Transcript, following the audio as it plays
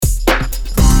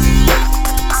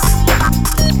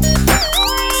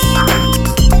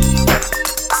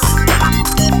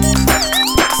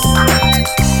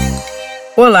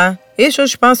Olá, este é o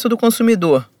Espaço do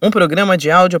Consumidor, um programa de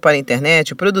áudio para a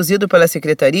internet produzido pela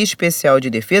Secretaria Especial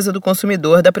de Defesa do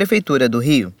Consumidor da Prefeitura do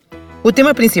Rio. O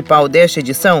tema principal desta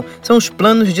edição são os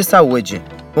planos de saúde.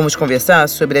 Vamos conversar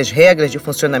sobre as regras de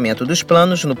funcionamento dos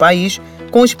planos no país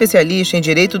com o especialista em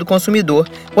direito do consumidor,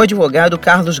 o advogado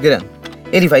Carlos Gran.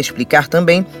 Ele vai explicar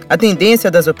também a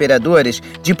tendência das operadoras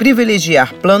de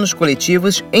privilegiar planos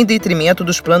coletivos em detrimento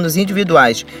dos planos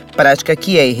individuais, prática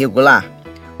que é irregular.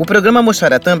 O programa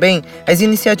mostrará também as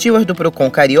iniciativas do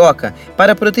Procon Carioca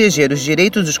para proteger os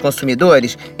direitos dos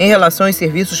consumidores em relação aos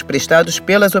serviços prestados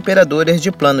pelas operadoras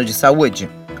de plano de saúde.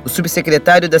 O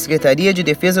subsecretário da Secretaria de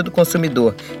Defesa do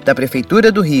Consumidor da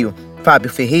Prefeitura do Rio,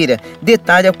 Fábio Ferreira,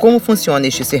 detalha como funciona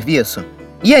este serviço.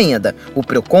 E ainda, o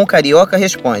Procon Carioca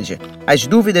responde. As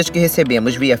dúvidas que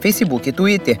recebemos via Facebook e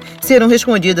Twitter serão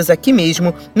respondidas aqui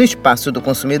mesmo no Espaço do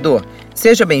Consumidor.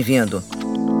 Seja bem-vindo!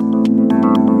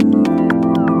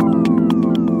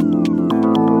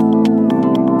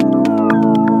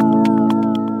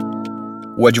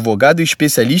 O advogado e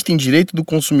especialista em direito do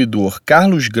consumidor,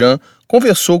 Carlos Gran,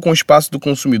 conversou com o Espaço do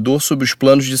Consumidor sobre os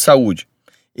planos de saúde.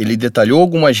 Ele detalhou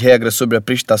algumas regras sobre a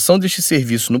prestação deste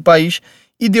serviço no país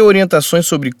e deu orientações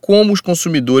sobre como os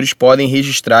consumidores podem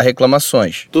registrar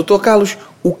reclamações. Doutor Carlos,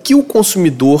 o que o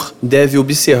consumidor deve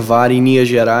observar em linhas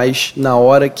gerais na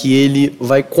hora que ele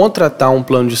vai contratar um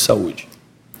plano de saúde?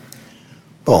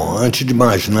 Bom, antes de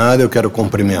mais nada, eu quero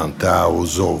cumprimentar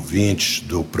os ouvintes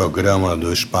do programa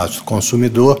do Espaço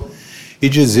Consumidor e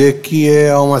dizer que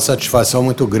é uma satisfação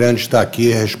muito grande estar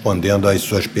aqui respondendo às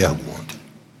suas perguntas.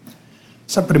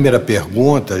 Essa primeira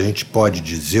pergunta, a gente pode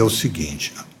dizer o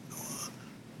seguinte: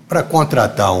 para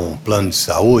contratar um plano de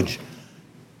saúde,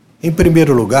 em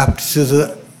primeiro lugar,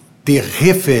 precisa ter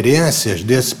referências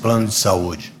desse plano de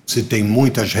saúde. Se tem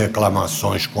muitas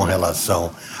reclamações com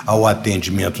relação ao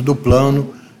atendimento do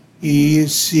plano e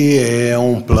se é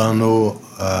um plano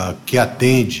que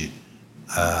atende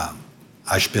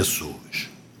as pessoas.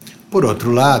 Por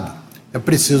outro lado, é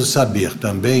preciso saber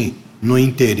também, no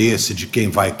interesse de quem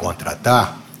vai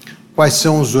contratar, quais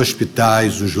são os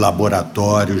hospitais, os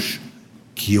laboratórios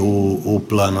que o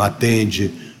plano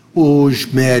atende, os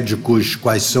médicos,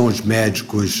 quais são os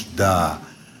médicos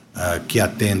que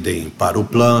atendem para o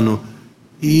plano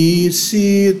e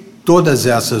se todas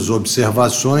essas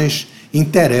observações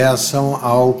interessam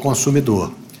ao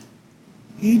consumidor.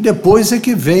 E depois é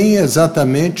que vem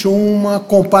exatamente uma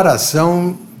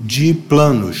comparação de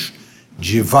planos,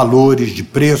 de valores, de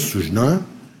preços, né?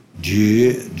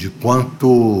 de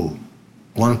quanto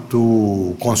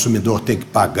o consumidor tem que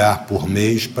pagar por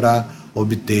mês para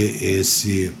obter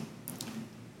esse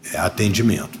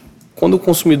atendimento. Quando o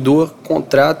consumidor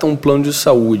contrata um plano de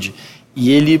saúde e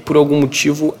ele, por algum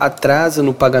motivo, atrasa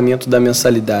no pagamento da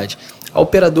mensalidade, a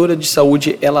operadora de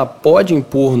saúde ela pode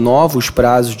impor novos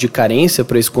prazos de carência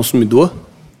para esse consumidor?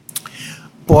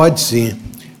 Pode sim.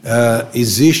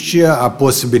 Existe a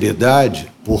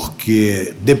possibilidade,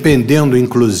 porque dependendo,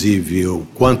 inclusive, o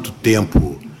quanto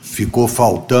tempo ficou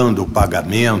faltando o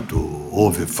pagamento,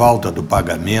 houve falta do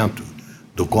pagamento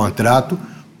do contrato,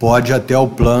 pode até o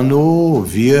plano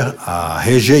vir a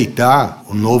rejeitar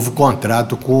o novo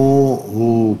contrato com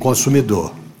o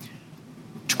consumidor.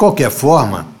 De qualquer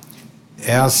forma,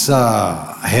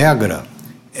 essa regra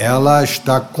ela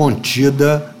está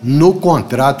contida no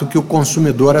contrato que o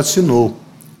consumidor assinou.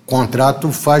 O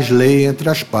contrato faz lei entre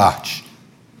as partes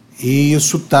e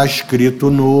isso está escrito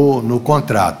no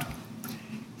contrato.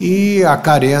 E a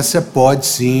carência pode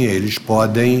sim, eles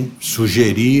podem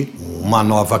sugerir uma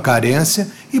nova carência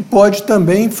e pode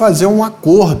também fazer um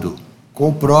acordo com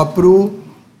o próprio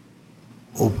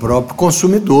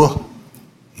consumidor.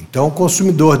 Então, o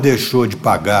consumidor deixou de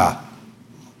pagar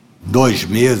 2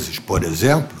 meses, por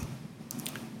exemplo,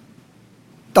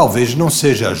 talvez não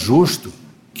seja justo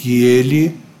que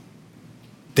ele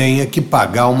tenha que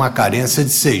pagar uma carência de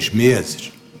 6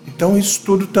 meses. Então, isso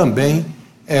tudo também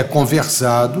é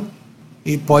conversado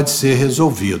e pode ser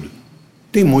resolvido.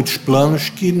 Tem muitos planos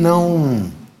que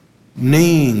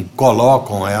nem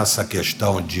colocam essa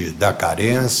questão da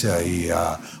carência e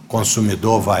o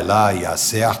consumidor vai lá e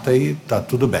acerta e está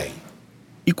tudo bem.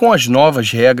 E com as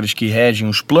novas regras que regem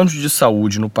os planos de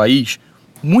saúde no país,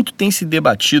 muito tem se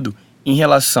debatido em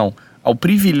relação ao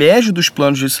privilégio dos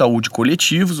planos de saúde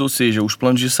coletivos, ou seja, os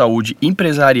planos de saúde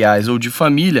empresariais ou de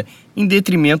família, em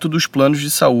detrimento dos planos de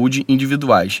saúde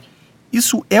individuais.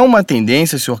 Isso é uma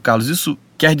tendência, senhor Carlos? Isso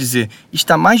quer dizer,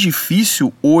 está mais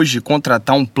difícil hoje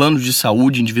contratar um plano de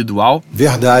saúde individual?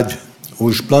 Verdade.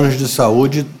 Os planos de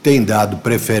saúde têm dado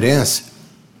preferência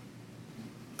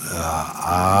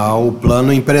ao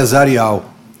plano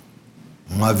empresarial.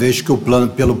 uma vez que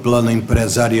pelo plano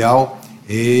empresarial,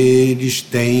 eles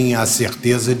têm a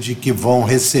certeza de que vão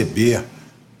receber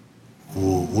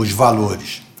os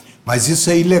valores. Mas isso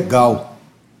é ilegal,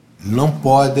 não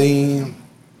podem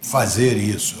fazer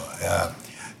isso.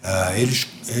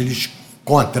 Eles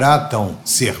contratam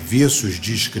serviços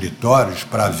de escritórios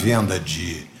para venda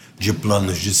de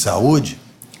planos de saúde,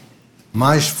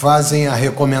 mas fazem a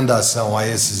recomendação a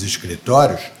esses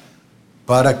escritórios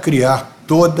para criar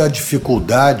toda a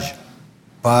dificuldade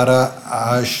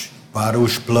para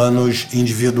os planos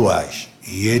individuais.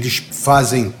 E eles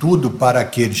fazem tudo para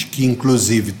aqueles que,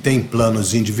 inclusive, têm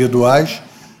planos individuais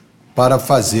para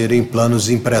fazerem planos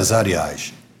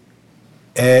empresariais.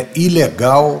 É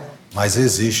ilegal, mas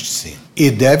existe sim. E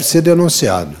deve ser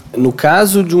denunciado. No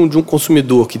caso de um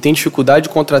consumidor que tem dificuldade de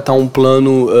contratar um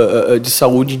plano de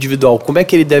saúde individual, como é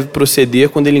que ele deve proceder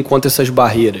quando ele encontra essas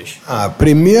barreiras? A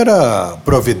primeira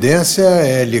providência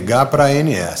é ligar para a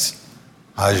ANS,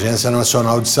 a Agência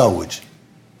Nacional de Saúde,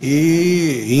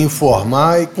 e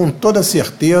informar, e com toda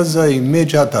certeza,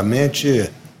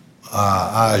 imediatamente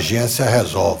a agência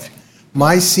resolve.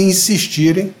 Mas se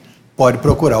insistirem, pode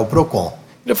procurar o Procon.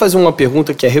 Queria fazer uma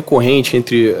pergunta que é recorrente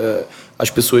entre as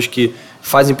pessoas que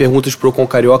fazem perguntas para o Procon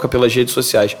Carioca pelas redes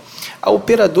sociais. A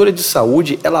operadora de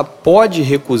saúde, ela pode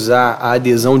recusar a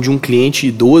adesão de um cliente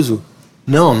idoso?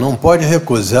 Não pode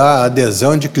recusar a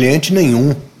adesão de cliente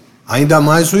nenhum, ainda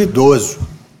mais o idoso.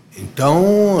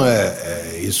 Então,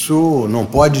 isso não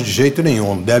pode de jeito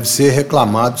nenhum, deve ser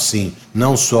reclamado sim,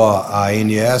 não só à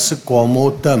ANS, como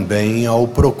também ao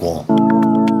Procon.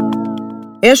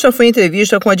 Esta foi a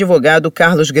entrevista com o advogado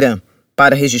Carlos Gran.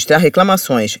 Para registrar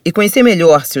reclamações e conhecer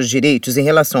melhor seus direitos em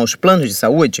relação aos planos de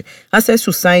saúde, acesse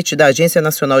o site da Agência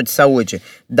Nacional de Saúde,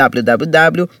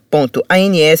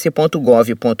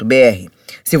 www.ans.gov.br.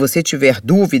 Se você tiver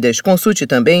dúvidas, consulte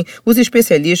também os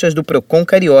especialistas do Procon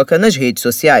Carioca nas redes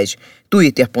sociais,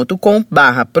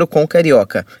 twitter.com/Procon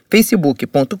Carioca,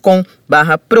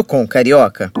 facebook.com/Procon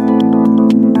Carioca.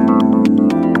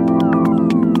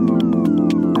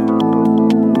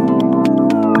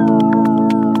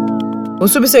 O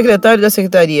subsecretário da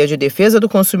Secretaria de Defesa do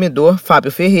Consumidor,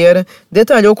 Fábio Ferreira,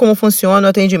 detalhou como funciona o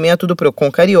atendimento do Procon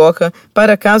Carioca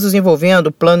para casos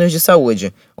envolvendo planos de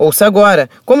saúde. Ouça agora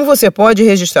como você pode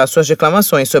registrar suas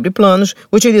reclamações sobre planos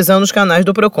utilizando os canais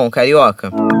do Procon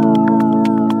Carioca.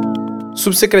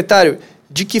 Subsecretário,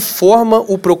 de que forma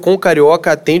o Procon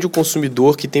Carioca atende o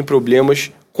consumidor que tem problemas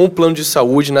com o plano de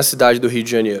saúde na cidade do Rio de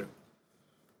Janeiro?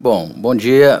 Bom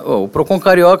dia. O Procon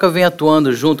Carioca vem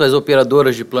atuando junto às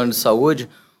operadoras de plano de saúde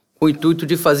com o intuito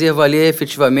de fazer valer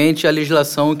efetivamente a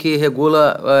legislação que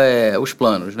regula os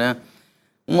planos, né?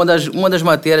 Uma das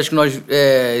matérias que nós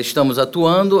estamos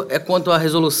atuando é quanto à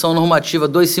Resolução Normativa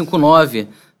 259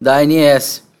 da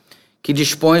ANS, que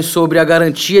dispõe sobre a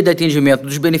garantia de atendimento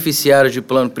dos beneficiários de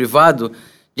plano privado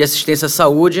de assistência à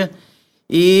saúde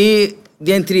e,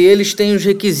 dentre eles, tem os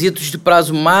requisitos de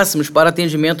prazo máximos para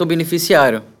atendimento ao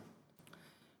beneficiário.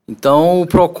 Então, o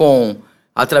Procon,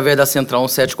 através da Central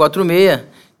 1746,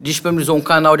 disponibilizou um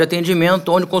canal de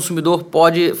atendimento onde o consumidor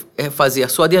pode fazer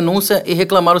sua denúncia e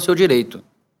reclamar o seu direito.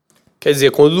 Quer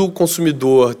dizer, quando o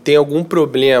consumidor tem algum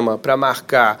problema para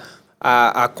marcar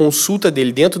a consulta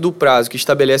dele dentro do prazo que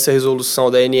estabelece a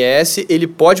resolução da ANS, ele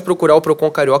pode procurar o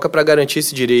Procon Carioca para garantir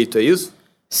esse direito, é isso?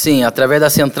 Sim, através da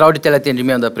Central de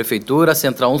Teleatendimento da Prefeitura,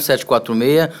 Central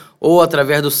 1746, ou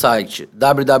através do site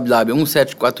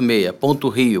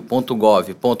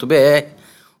www.1746.rio.gov.br,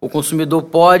 o consumidor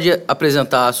pode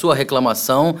apresentar a sua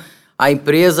reclamação, a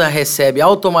empresa recebe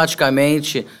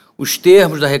automaticamente os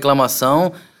termos da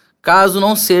reclamação. Caso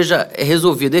não seja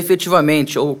resolvido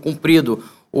efetivamente ou cumprido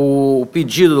o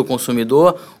pedido do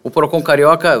consumidor, o Procon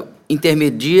Carioca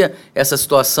intermedia essa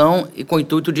situação e com o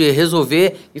intuito de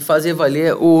resolver e fazer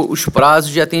valer os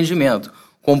prazos de atendimento.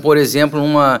 Como, por exemplo,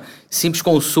 numa simples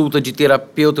consulta de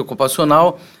terapeuta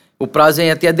ocupacional, o prazo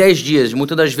é até 10 dias.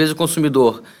 Muitas das vezes o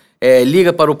consumidor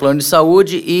liga para o plano de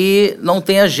saúde e não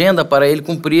tem agenda para ele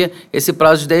cumprir esse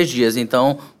prazo de 10 dias.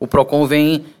 Então, o Procon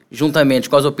vem juntamente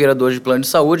com as operadoras de plano de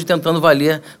saúde tentando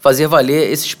fazer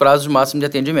valer esses prazos máximos de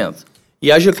atendimento.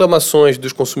 E as reclamações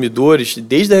dos consumidores,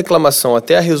 desde a reclamação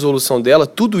até a resolução dela,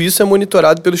 tudo isso é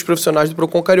monitorado pelos profissionais do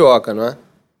Procon Carioca, não é?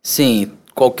 Sim,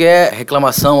 qualquer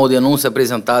reclamação ou denúncia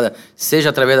apresentada,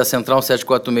 seja através da Central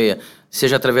 746,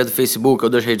 seja através do Facebook ou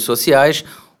das redes sociais,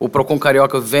 o Procon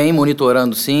Carioca vem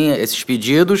monitorando, sim, esses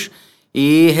pedidos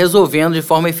e resolvendo de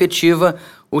forma efetiva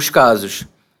os casos.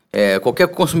 Qualquer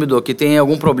consumidor que tenha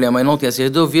algum problema e não tenha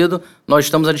sido resolvido, nós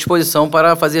estamos à disposição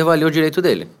para fazer valer o direito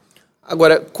dele.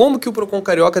 Agora, como que o Procon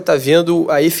Carioca está vendo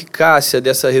a eficácia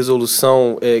dessa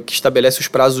resolução que estabelece os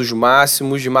prazos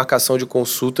máximos de marcação de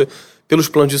consulta pelos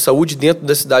planos de saúde dentro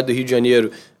da cidade do Rio de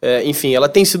Janeiro? Enfim, ela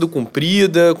tem sido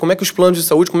cumprida? Como é que os planos de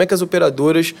saúde, como é que as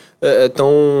operadoras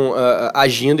estão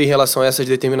agindo em relação a essas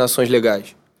determinações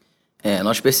legais?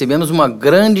 Nós percebemos uma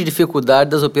grande dificuldade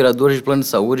das operadoras de plano de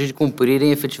saúde de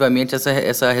cumprirem efetivamente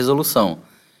essa resolução.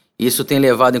 Isso tem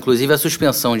levado, inclusive, à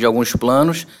suspensão de alguns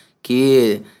planos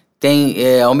que têm,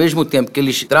 ao mesmo tempo que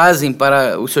eles trazem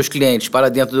para os seus clientes para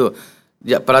dentro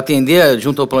para atender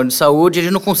junto ao plano de saúde,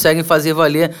 eles não conseguem fazer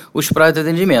valer os prazos de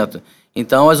atendimento.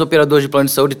 Então, as operadoras de plano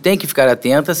de saúde têm que ficar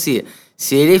atentas se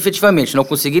ele efetivamente não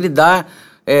conseguir dar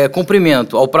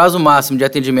cumprimento ao prazo máximo de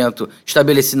atendimento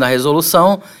estabelecido na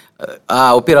resolução,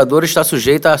 a operadora está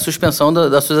sujeita à suspensão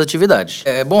das suas atividades.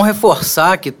 É bom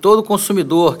reforçar que todo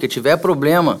consumidor que tiver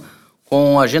problema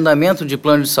com o agendamento de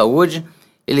plano de saúde,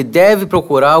 ele deve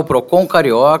procurar o Procon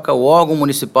Carioca, o órgão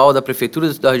municipal da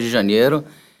Prefeitura da Rio de Janeiro,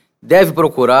 deve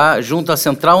procurar junto à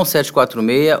Central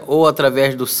 1746 ou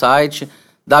através do site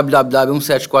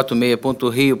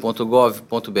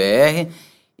www.1746.rio.gov.br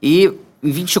e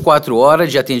em 24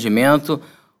 horas de atendimento,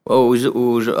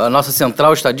 a nossa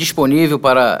central está disponível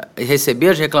para receber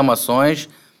as reclamações,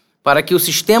 para que o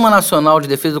Sistema Nacional de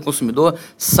Defesa do Consumidor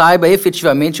saiba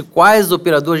efetivamente quais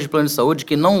operadores de plano de saúde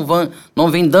que não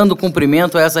vêm dando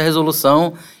cumprimento a essa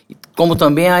resolução, como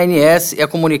também a ANS é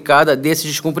comunicada desses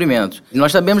descumprimentos.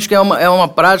 Nós sabemos que é uma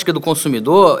prática do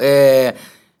consumidor,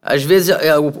 às vezes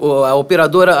a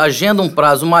operadora agenda um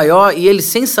prazo maior e ele,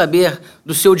 sem saber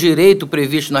do seu direito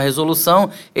previsto na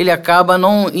resolução, ele acaba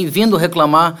não vindo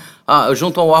reclamar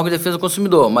junto ao órgão de defesa do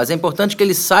consumidor. Mas é importante que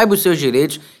ele saiba os seus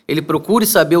direitos, ele procure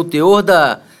saber o teor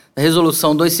da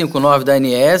resolução 259 da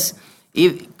ANS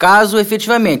e, caso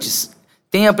efetivamente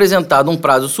tenha apresentado um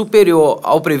prazo superior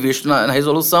ao previsto na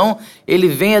resolução, ele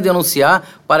venha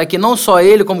denunciar para que não só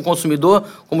ele como consumidor,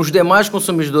 como os demais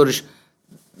consumidores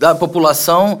da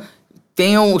população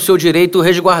tenham o seu direito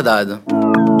resguardado.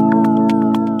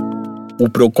 O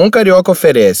Procon Carioca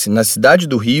oferece, na cidade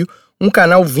do Rio, um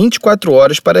canal 24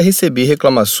 horas para receber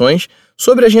reclamações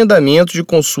sobre agendamento de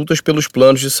consultas pelos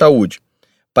planos de saúde.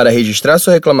 Para registrar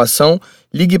sua reclamação,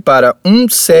 ligue para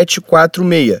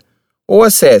 1746 ou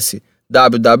acesse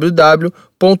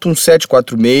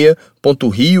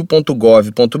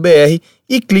www.1746.rio.gov.br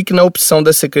e clique na opção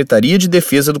da Secretaria de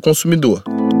Defesa do Consumidor.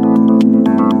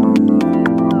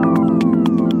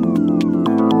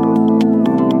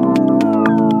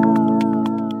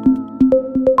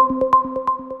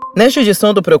 Nesta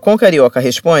edição do Procon Carioca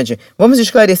Responde, vamos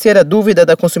esclarecer a dúvida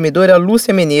da consumidora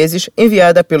Lúcia Menezes,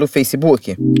 enviada pelo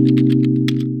Facebook.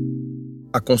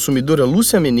 A consumidora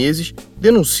Lúcia Menezes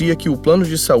denuncia que o plano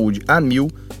de saúde A1000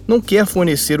 não quer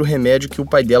fornecer o remédio que o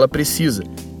pai dela precisa,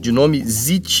 de nome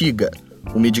Zitiga.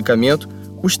 O medicamento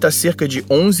custa cerca de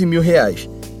R$11 mil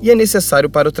e é necessário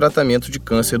para o tratamento de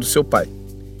câncer do seu pai.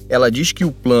 Ela diz que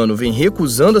o plano vem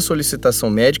recusando a solicitação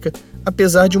médica,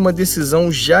 apesar de uma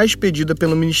decisão já expedida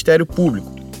pelo Ministério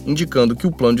Público, indicando que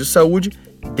o plano de saúde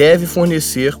deve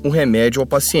fornecer um remédio ao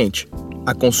paciente.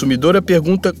 A consumidora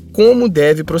pergunta como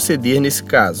deve proceder nesse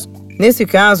caso. Nesse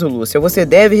caso, Lúcia, você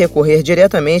deve recorrer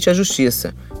diretamente à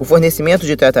Justiça. O fornecimento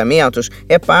de tratamentos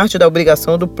é parte da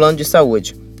obrigação do plano de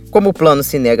saúde. Como o plano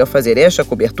se nega a fazer esta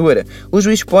cobertura, o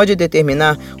juiz pode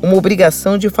determinar uma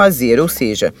obrigação de fazer, ou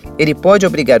seja, ele pode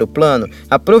obrigar o plano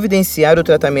a providenciar o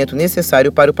tratamento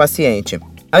necessário para o paciente.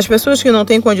 As pessoas que não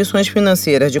têm condições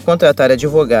financeiras de contratar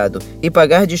advogado e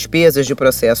pagar despesas de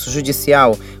processo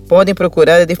judicial podem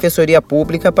procurar a Defensoria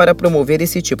Pública para promover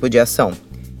esse tipo de ação.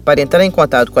 Para entrar em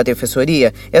contato com a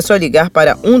Defensoria, é só ligar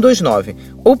para 129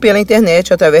 ou pela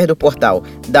internet através do portal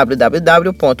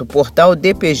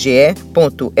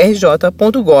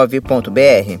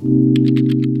www.portaldpge.rj.gov.br.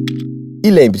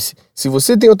 E lembre-se, se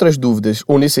você tem outras dúvidas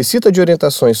ou necessita de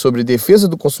orientações sobre defesa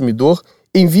do consumidor,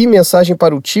 envie mensagem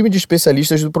para o time de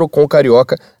especialistas do Procon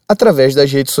Carioca através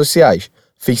das redes sociais,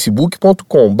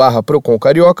 facebook.com/Procon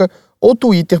Carioca ou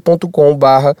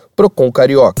twitter.com/Procon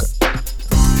Carioca.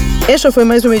 Esta foi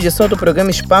mais uma edição do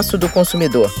programa Espaço do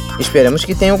Consumidor. Esperamos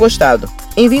que tenham gostado.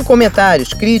 Enviem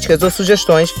comentários, críticas ou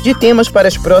sugestões de temas para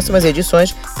as próximas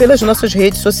edições pelas nossas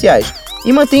redes sociais.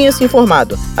 E mantenha-se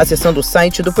informado acessando o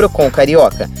site do Procon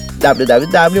Carioca,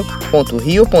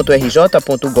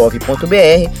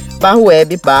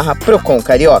 www.rio.rj.gov.br/web/Procon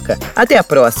Carioca. Até a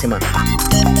próxima!